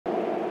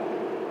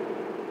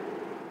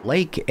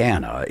Lake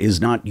Anna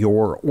is not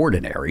your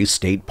ordinary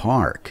state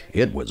park.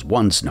 It was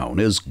once known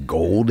as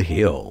Gold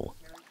Hill.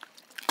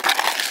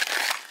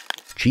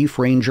 Chief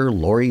Ranger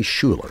Lori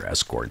Schuler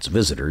escorts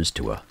visitors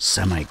to a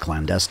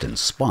semi-clandestine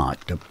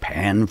spot to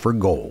pan for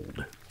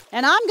gold.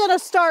 And I'm going to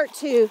start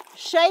to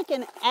shake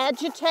and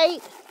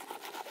agitate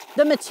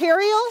the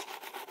material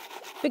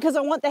because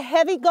I want the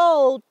heavy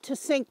gold to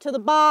sink to the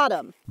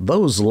bottom.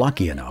 Those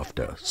lucky enough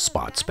to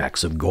spot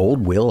specks of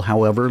gold will,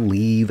 however,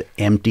 leave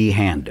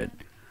empty-handed.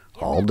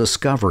 All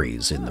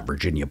discoveries in the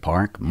Virginia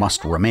Park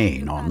must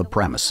remain on the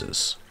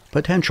premises.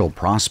 Potential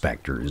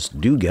prospectors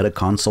do get a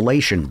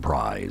consolation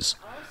prize,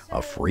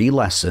 a free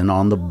lesson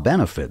on the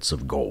benefits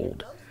of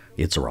gold.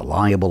 It's a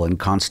reliable and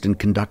constant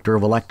conductor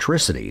of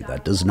electricity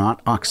that does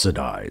not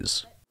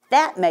oxidize.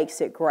 That makes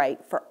it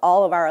great for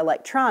all of our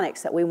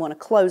electronics that we want to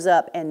close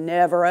up and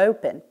never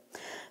open.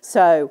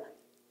 So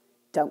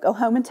don't go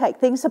home and take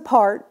things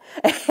apart.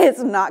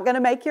 It's not going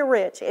to make you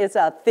rich. It's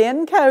a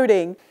thin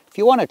coating. If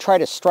you want to try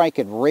to strike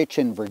it rich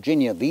in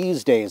Virginia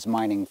these days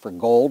mining for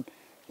gold,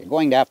 you're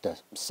going to have to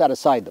set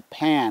aside the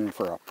pan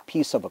for a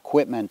piece of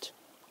equipment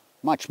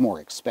much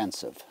more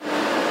expensive.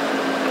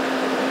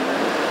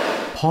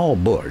 Paul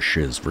Bush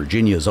is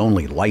Virginia's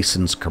only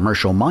licensed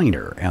commercial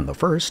miner and the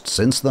first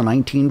since the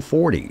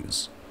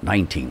 1940s.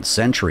 19th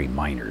century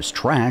miners'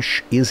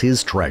 trash is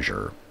his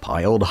treasure,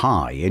 piled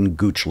high in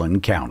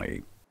Goochland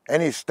County.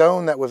 Any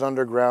stone that was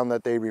underground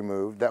that they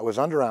removed that was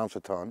under ounce a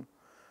ton,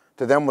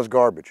 to them was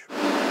garbage.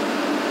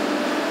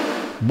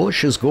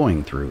 Bush is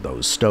going through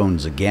those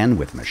stones again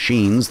with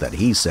machines that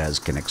he says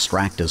can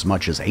extract as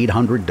much as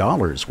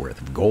 $800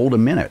 worth of gold a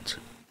minute.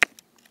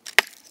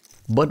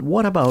 But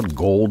what about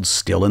gold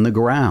still in the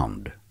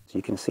ground?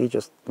 You can see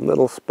just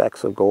little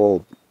specks of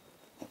gold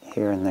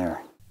here and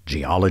there.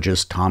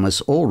 Geologist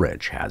Thomas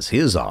Ulrich has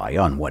his eye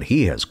on what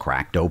he has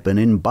cracked open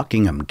in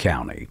Buckingham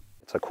County.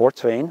 It's a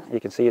quartz vein.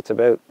 You can see it's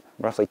about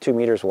roughly 2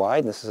 meters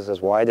wide. This is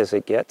as wide as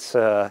it gets,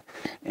 and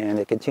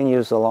it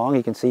continues along.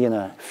 You can see in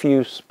a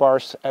few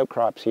sparse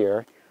outcrops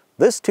here.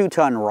 This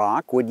 2-ton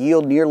rock would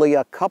yield nearly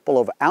a couple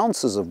of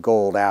ounces of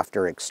gold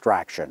after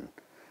extraction.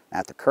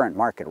 At the current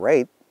market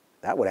rate,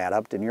 that would add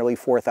up to nearly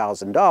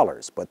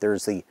 $4,000, but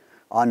there's the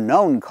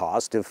unknown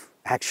cost of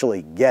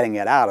actually getting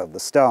it out of the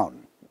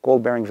stone.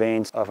 Gold-bearing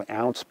veins of an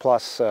ounce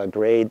plus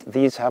grade,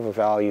 these have a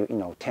value,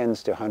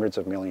 tens to hundreds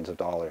of millions of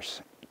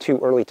dollars. Too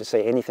early to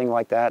say anything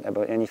like that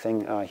about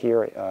anything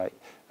here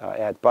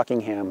at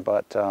Buckingham,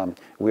 but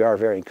we are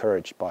very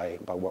encouraged by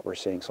what we're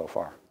seeing so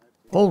far.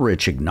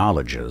 Ulrich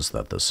acknowledges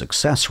that the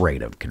success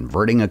rate of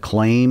converting a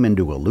claim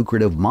into a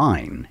lucrative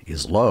mine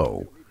is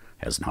low,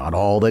 as not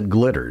all that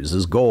glitters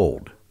is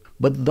gold.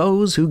 But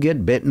those who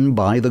get bitten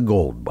by the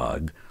gold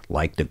bug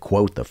like to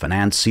quote the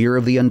financier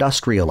of the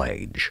industrial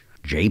age,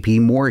 J.P.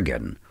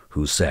 Morgan,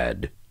 who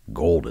said,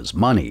 "Gold is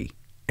money,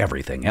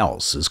 everything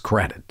else is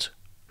credit."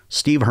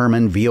 Steve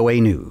Herman,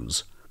 VOA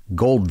News,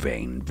 Gold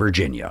Vein,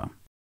 Virginia.